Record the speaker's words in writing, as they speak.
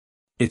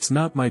It's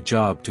not my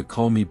job to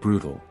call me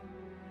brutal.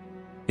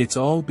 It's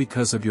all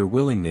because of your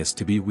willingness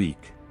to be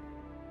weak.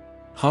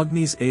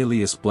 Hogni's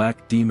alias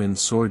Black Demon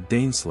Sword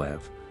Dainslev,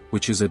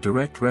 which is a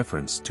direct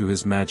reference to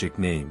his magic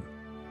name.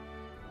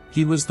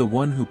 He was the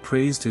one who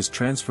praised his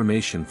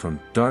transformation from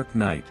Dark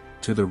Knight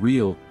to the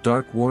real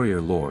Dark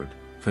Warrior Lord,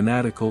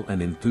 fanatical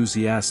and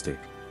enthusiastic.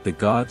 The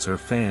gods are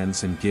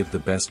fans and give the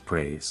best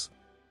praise.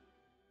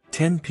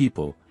 10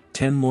 people,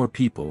 10 more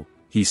people,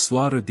 he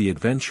slaughtered the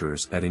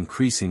adventurers at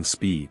increasing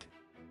speed.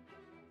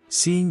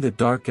 Seeing the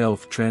Dark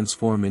Elf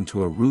transform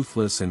into a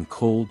ruthless and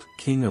cold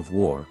king of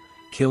war,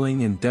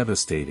 killing and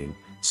devastating,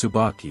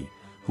 Tsubaki,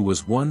 who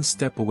was one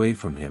step away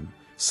from him,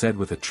 said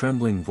with a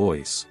trembling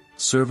voice,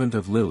 "Servant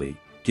of Lily,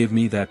 give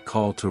me that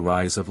call to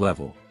rise of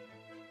level.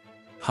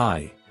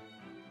 Hi.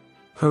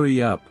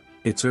 Hurry up,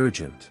 it's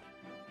urgent."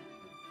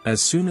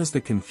 As soon as the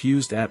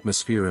confused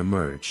atmosphere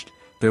emerged,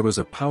 there was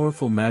a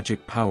powerful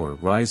magic power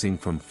rising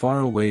from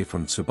far away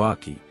from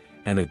Tsubaki,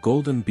 and a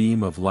golden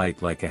beam of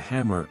light like a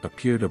hammer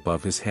appeared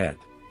above his head.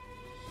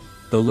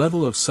 The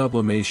level of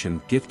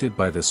sublimation gifted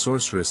by the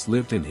sorceress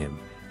lived in him,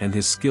 and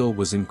his skill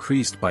was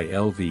increased by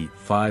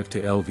LV5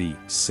 to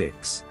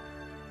LV6.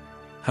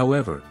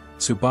 However,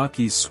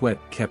 Tsubaki's sweat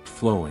kept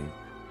flowing.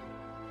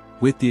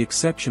 With the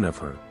exception of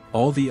her,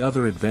 all the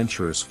other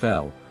adventurers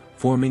fell,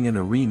 forming an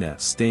arena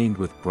stained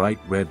with bright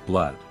red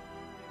blood.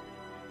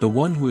 "The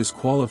one who is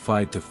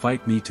qualified to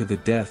fight me to the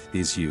death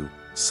is you,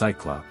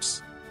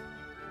 Cyclops.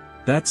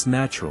 That's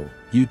natural,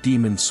 you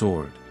demon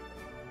sword.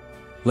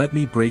 Let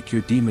me break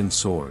your demon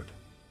sword."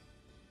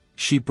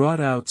 She brought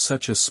out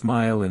such a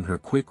smile in her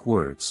quick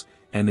words,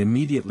 and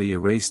immediately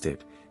erased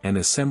it, and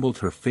assembled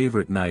her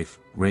favorite knife,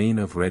 Rain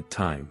of Red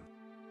Time.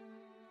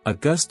 A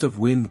gust of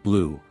wind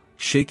blew,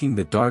 shaking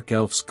the dark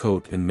elf's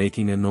coat and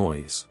making a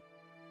noise.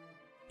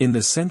 In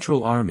the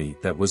central army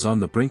that was on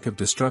the brink of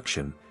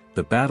destruction,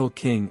 the Battle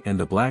King and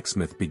the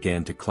blacksmith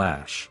began to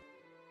clash.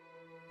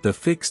 "The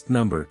fixed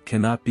number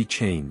cannot be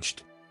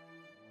changed.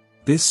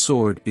 This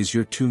sword is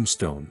your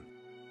tombstone."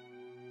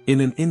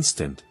 In an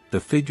instant, the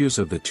figures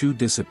of the two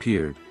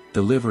disappeared,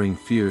 delivering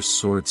fierce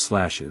sword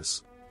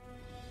slashes.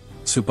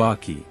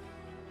 Tsubaki.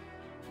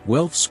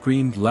 Welf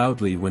screamed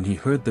loudly when he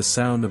heard the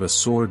sound of a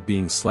sword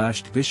being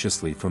slashed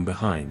viciously from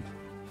behind.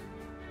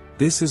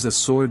 This is a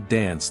sword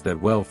dance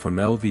that Welf from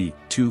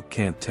LV2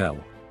 can't tell.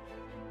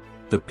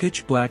 The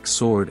pitch-black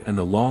sword and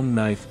the long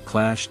knife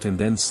clashed and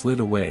then slid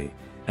away,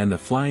 and the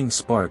flying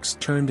sparks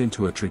turned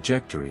into a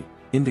trajectory,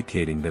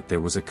 indicating that there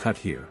was a cut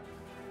here.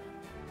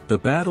 The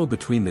battle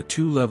between the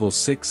two level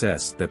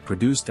 6s that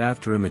produced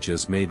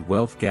afterimages made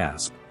Welf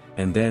gasp,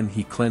 and then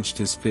he clenched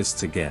his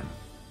fists again.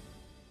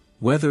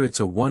 Whether it's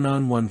a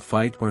one-on-one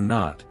fight or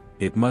not,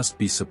 it must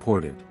be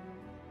supported.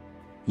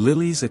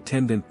 Lily's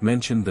attendant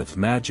mentioned the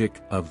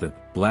magic of the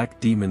Black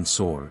Demon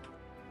Sword.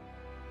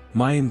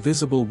 "My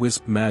invisible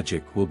wisp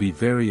magic will be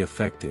very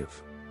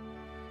effective."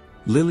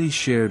 Lily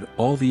shared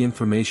all the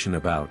information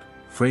about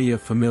Freya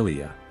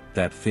Familia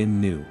that Finn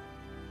knew.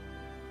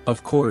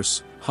 Of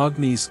course,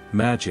 Hogni's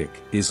magic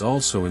is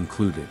also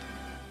included.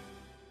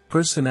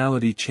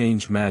 Personality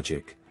change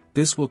magic,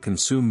 this will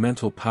consume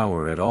mental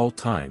power at all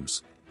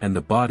times, and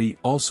the body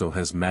also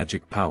has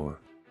magic power.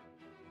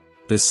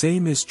 The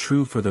same is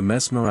true for the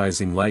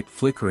mesmerizing light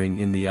flickering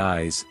in the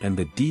eyes and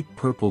the deep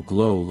purple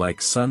glow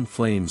like sun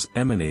flames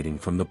emanating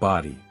from the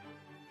body.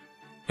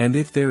 And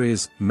if there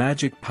is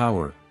magic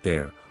power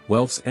there,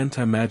 Welf's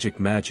anti-magic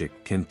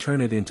magic can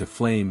turn it into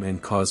flame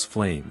and cause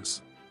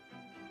flames.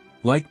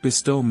 Like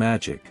bestow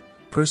magic,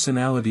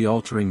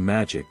 personality-altering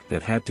magic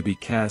that had to be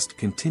cast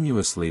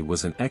continuously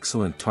was an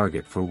excellent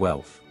target for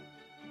Welf.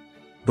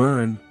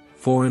 Burn,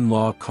 foreign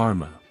law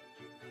karma.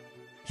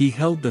 He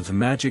held the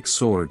magic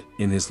sword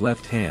in his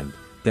left hand,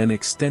 then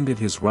extended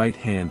his right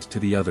hand to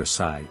the other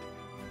side.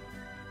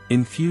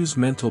 Infuse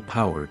mental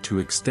power to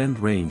extend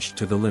range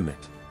to the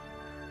limit.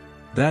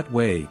 That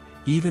way,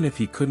 even if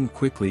he couldn't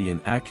quickly and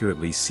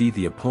accurately see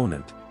the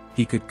opponent,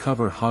 he could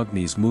cover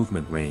Hogni's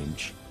movement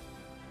range.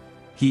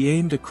 He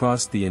aimed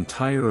across the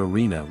entire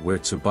arena where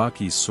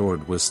Tsubaki's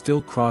sword was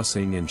still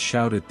crossing and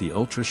shouted the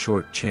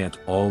ultra-short chant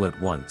all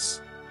at once.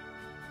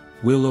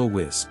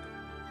 Will-o-wisp.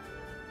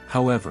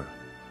 However,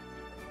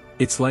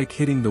 it's like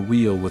hitting the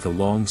wheel with a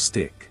long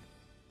stick.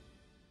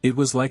 It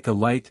was like a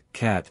light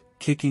cat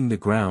kicking the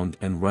ground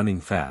and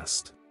running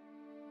fast.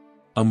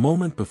 A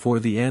moment before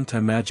the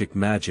anti-magic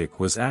magic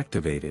was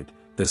activated,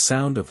 the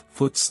sound of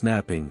foot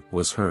snapping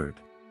was heard.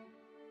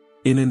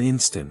 In an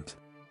instant,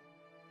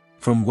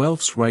 from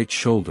Welf's right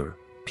shoulder,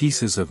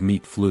 pieces of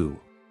meat flew.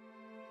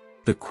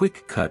 The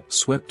quick cut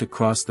swept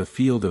across the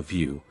field of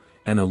view,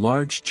 and a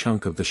large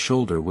chunk of the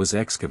shoulder was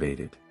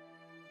excavated.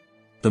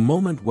 The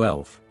moment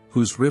Welf,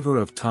 whose river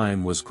of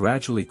time was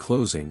gradually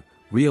closing,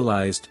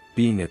 realized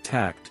being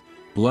attacked,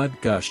 blood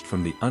gushed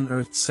from the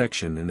unearthed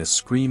section and a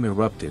scream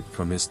erupted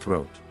from his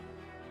throat.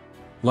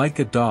 Like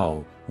a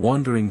doll,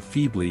 wandering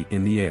feebly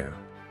in the air.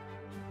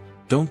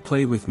 "Don't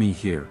play with me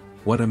here,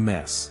 what a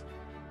mess."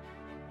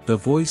 The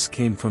voice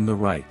came from the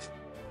right.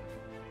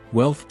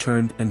 Welf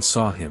turned and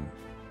saw him.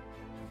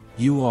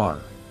 "You are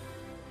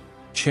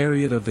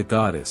chariot of the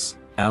goddess,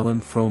 Alan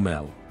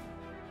Fromel.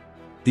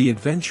 The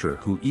adventurer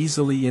who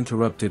easily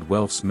interrupted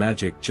Welf's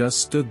magic just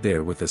stood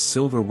there with a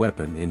silver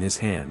weapon in his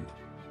hand.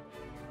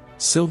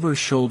 Silver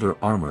shoulder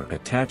armor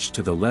attached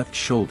to the left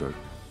shoulder,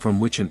 from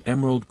which an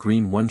emerald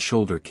green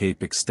one-shoulder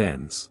cape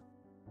extends.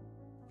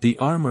 The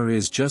armor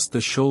is just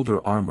the shoulder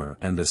armor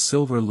and the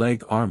silver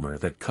leg armor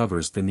that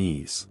covers the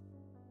knees.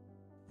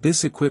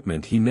 This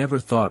equipment he never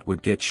thought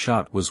would get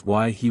shot was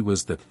why he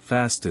was the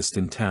fastest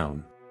in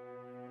town.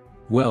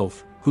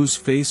 Welf, whose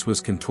face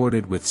was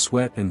contorted with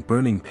sweat and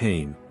burning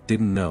pain,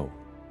 didn't know.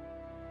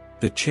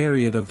 The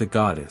chariot of the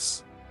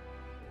goddess.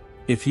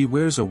 If he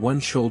wears a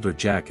one-shoulder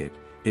jacket,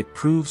 it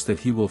proves that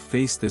he will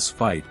face this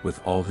fight with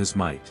all his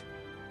might.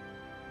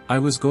 I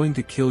was going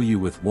to kill you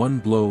with one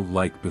blow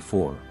like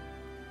before.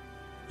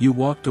 You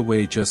walked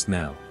away just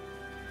now.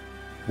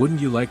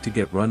 Wouldn't you like to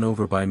get run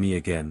over by me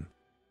again?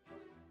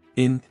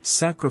 In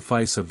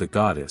Sacrifice of the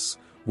Goddess,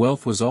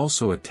 Welf was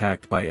also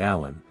attacked by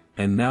Alan,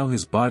 and now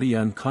his body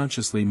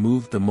unconsciously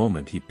moved the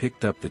moment he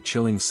picked up the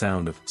chilling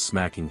sound of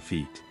smacking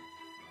feet.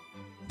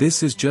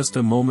 This is just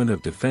a moment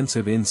of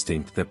defensive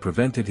instinct that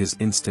prevented his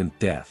instant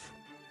death.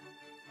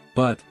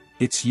 But,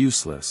 it's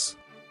useless.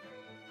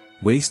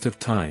 Waste of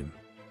time.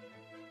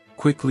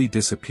 Quickly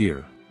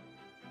disappear.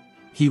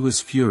 He was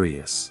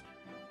furious.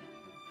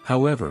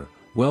 However,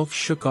 Welf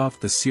shook off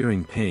the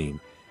searing pain,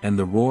 and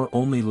the roar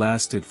only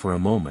lasted for a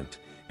moment,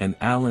 and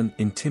Alan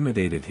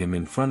intimidated him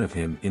in front of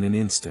him in an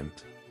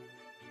instant.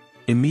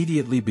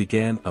 Immediately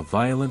began a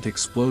violent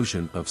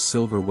explosion of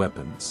silver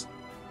weapons.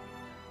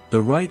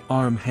 The right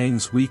arm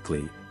hangs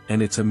weakly,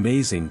 and it's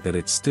amazing that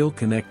it's still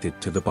connected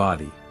to the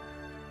body.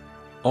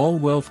 All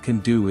Welf can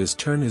do is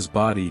turn his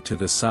body to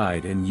the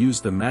side and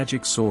use the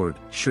magic sword,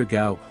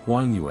 Shigao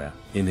Huangyue,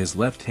 in his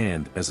left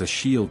hand as a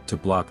shield to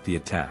block the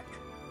attack.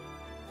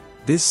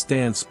 This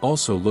stance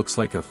also looks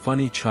like a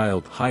funny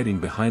child hiding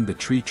behind the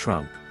tree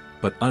trunk,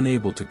 but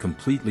unable to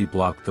completely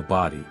block the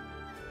body.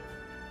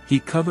 He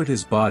covered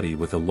his body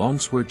with a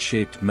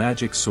longsword-shaped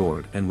magic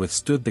sword and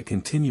withstood the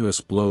continuous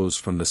blows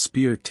from the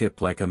spear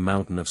tip like a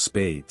mountain of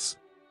spades.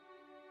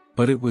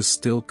 But it was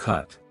still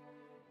cut.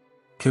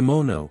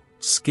 Kimono,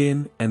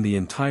 skin and the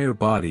entire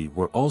body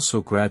were also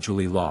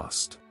gradually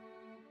lost.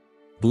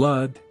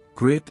 Blood,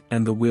 grit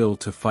and the will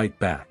to fight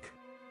back.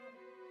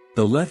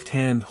 The left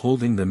hand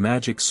holding the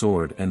magic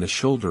sword and the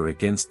shoulder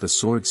against the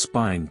sword's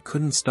spine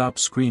couldn't stop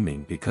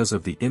screaming because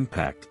of the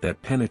impact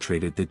that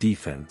penetrated the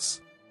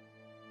defense.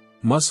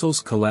 Muscles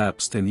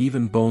collapsed and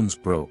even bones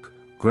broke,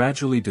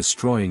 gradually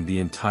destroying the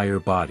entire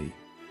body.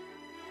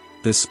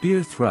 The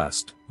spear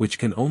thrust, which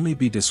can only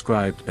be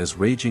described as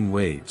raging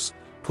waves,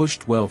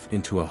 pushed Welf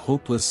into a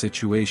hopeless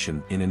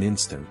situation in an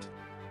instant.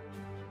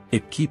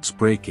 It keeps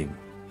breaking.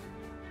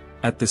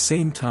 At the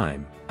same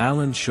time,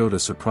 Alan showed a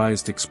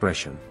surprised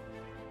expression.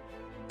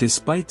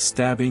 Despite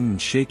stabbing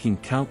and shaking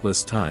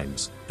countless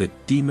times, the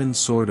demon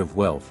sword of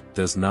Welf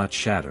does not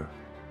shatter.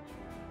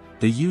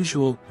 The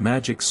usual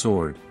magic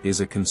sword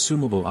is a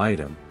consumable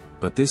item,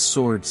 but this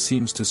sword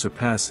seems to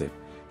surpass it,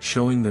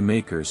 showing the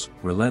makers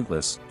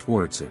relentless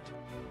towards it.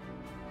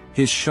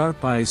 His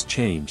sharp eyes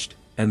changed,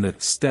 and the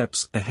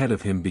steps ahead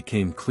of him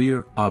became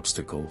clear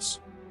obstacles.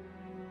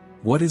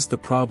 What is the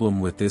problem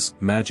with this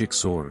magic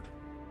sword?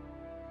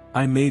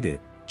 I made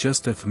it,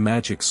 just a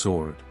magic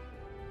sword.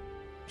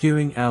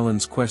 Hearing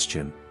Alan's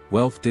question,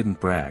 Welf didn't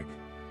brag.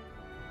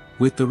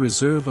 With the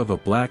reserve of a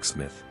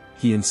blacksmith,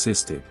 he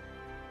insisted.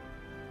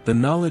 The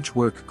knowledge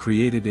work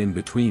created in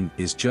between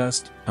is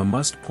just a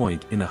must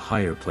point in a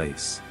higher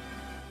place.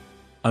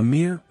 A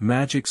mere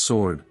magic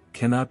sword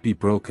cannot be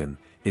broken,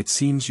 it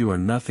seems you are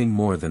nothing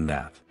more than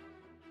that.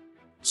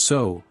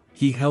 So,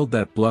 he held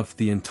that bluff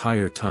the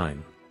entire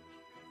time.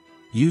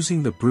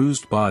 Using the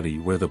bruised body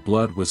where the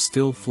blood was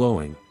still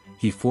flowing,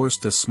 he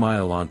forced a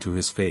smile onto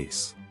his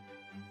face.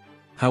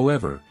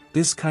 However,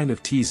 this kind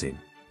of teasing,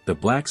 the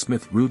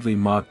blacksmith rudely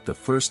mocked the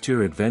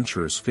first-year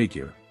adventurer's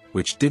figure,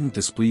 which didn't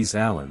displease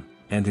Alan,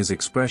 and his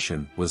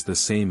expression was the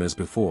same as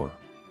before.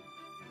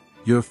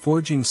 Your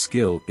forging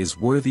skill is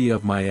worthy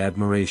of my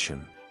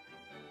admiration.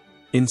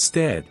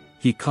 Instead,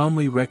 he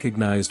calmly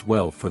recognized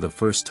Welf for the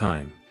first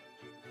time.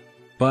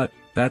 But,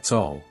 that's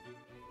all.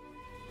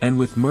 And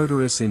with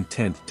murderous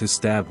intent to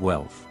stab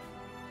Welf.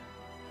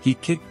 He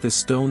kicked the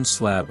stone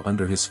slab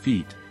under his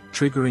feet,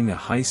 triggering a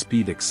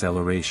high-speed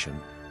acceleration.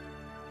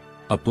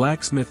 A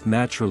blacksmith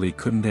naturally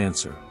couldn't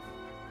answer.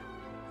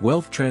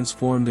 Welf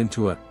transformed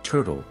into a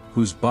turtle,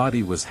 whose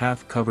body was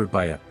half covered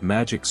by a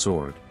magic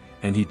sword,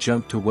 and he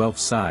jumped to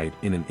Welf's side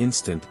in an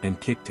instant and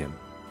kicked him.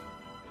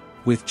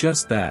 With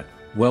just that,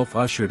 Welf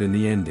ushered in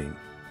the ending.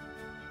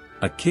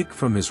 A kick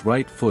from his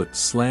right foot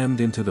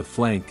slammed into the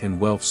flank and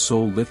Welf's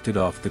soul lifted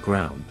off the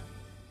ground.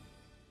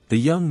 The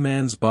young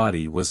man's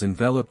body was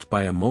enveloped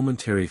by a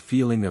momentary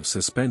feeling of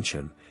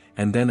suspension,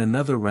 and then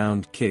another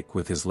round kick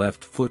with his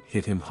left foot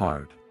hit him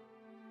hard.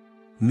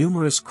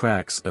 Numerous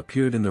cracks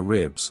appeared in the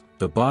ribs,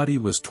 the body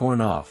was torn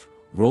off,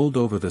 rolled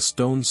over the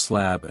stone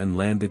slab and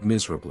landed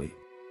miserably.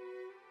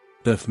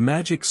 The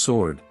magic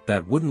sword,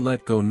 that wouldn't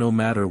let go no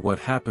matter what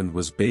happened,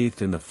 was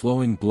bathed in the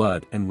flowing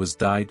blood and was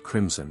dyed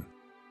crimson.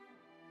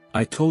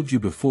 I told you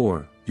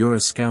before, you're a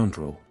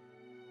scoundrel.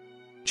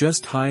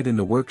 Just hide in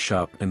the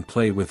workshop and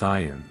play with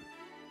iron.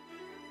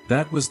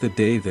 That was the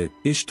day that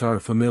Ishtar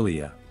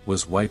Familia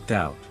was wiped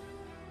out.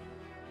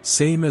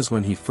 Same as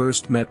when he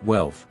first met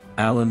Welf,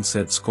 Alan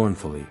said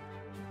scornfully.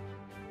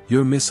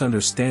 You're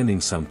misunderstanding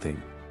something.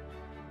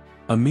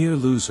 A mere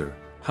loser,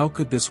 how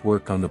could this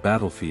work on the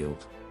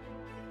battlefield?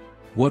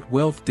 What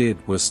Welf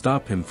did was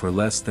stop him for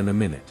less than a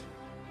minute.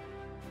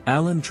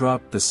 Alan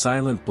dropped the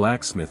silent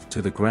blacksmith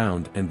to the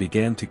ground and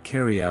began to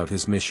carry out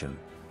his mission.